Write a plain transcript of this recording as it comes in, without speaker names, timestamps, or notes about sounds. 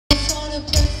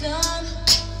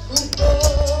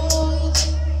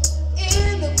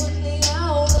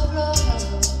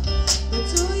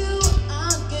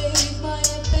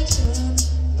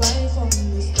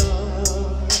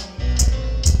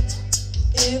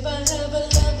If I have a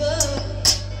lover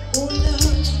who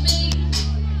loves me,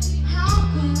 how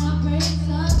can I break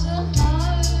such a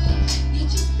heart? You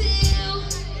just still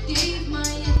gave my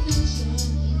attention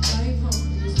right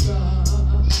from the start.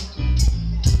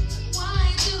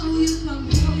 Why do you come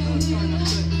here when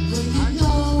you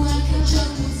know I can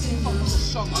trust you?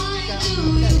 Why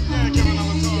do you come here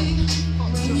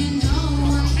when you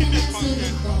know I can answer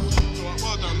the phone?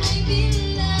 Make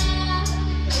me laugh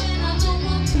when I don't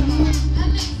want to. I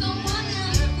make someone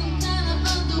else some kind of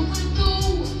out the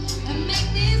window and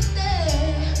make me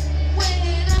stay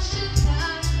when I should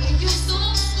not. Are you so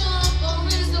strong or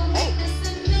is there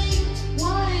weakness in me?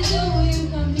 Why do you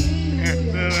come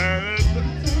here?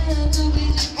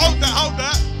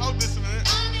 Hold this a minute.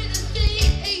 I need to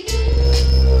see you.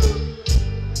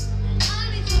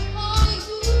 I need to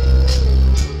hold you.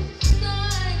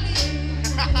 Silently.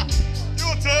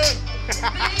 Your turn.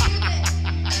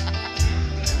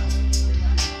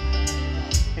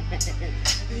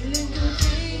 Feeling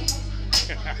guilty,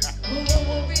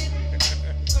 worried,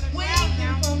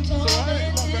 waiting from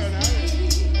torment.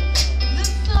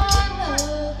 This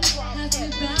love has me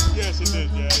bound. Yes, it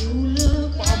did, yeah. You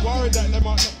look But I'm worried that they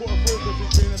might not put a through because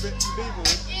it's been a bit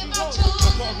feverish. if I That's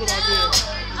choose not a good idea. now,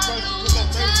 I lose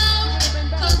the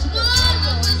town. 'Cause one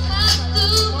of us has to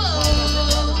go.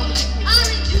 I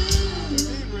need you.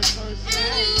 Feverish, so it's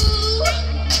And right. you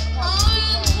are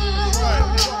Right,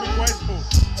 you're not being wasteful.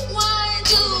 why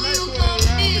do you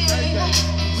come here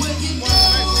when you know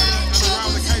I'm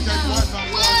trouble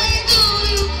enough? Why do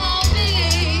you call me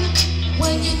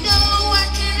when you know I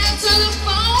can answer the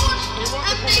phone? I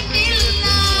make me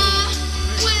laugh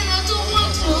when I don't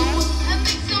want to. I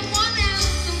make someone else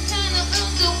some kind of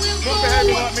underwear. Not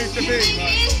behaving like me to You be, make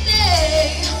like. me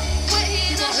stay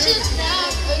when I should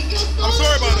not. I'm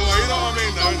sorry, by the way, you know what I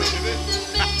mean, though, isn't it?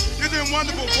 You're doing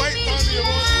wonderful. Great time of your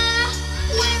voice.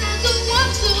 When I don't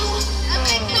want to, I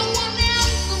make someone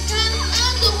else some kind of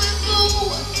underwear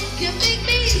fool. You make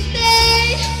me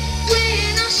stay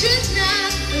when I should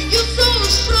not. You're so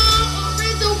strong, or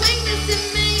is there weakness in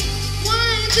me?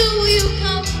 Why do you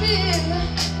come here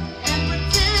and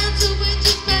pretend to be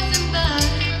just passing by?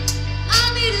 I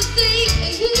need to see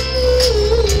you,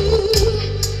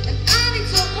 and I need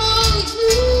to hold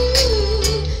you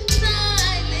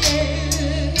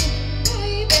silently,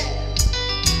 baby.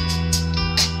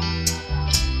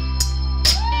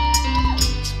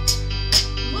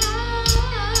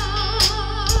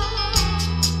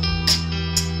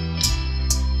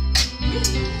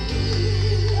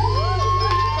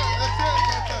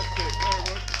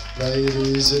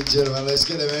 Ladies and gentlemen, let's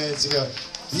get them hands together.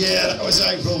 Yeah, that was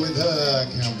April with her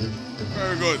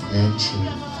Very good. entry.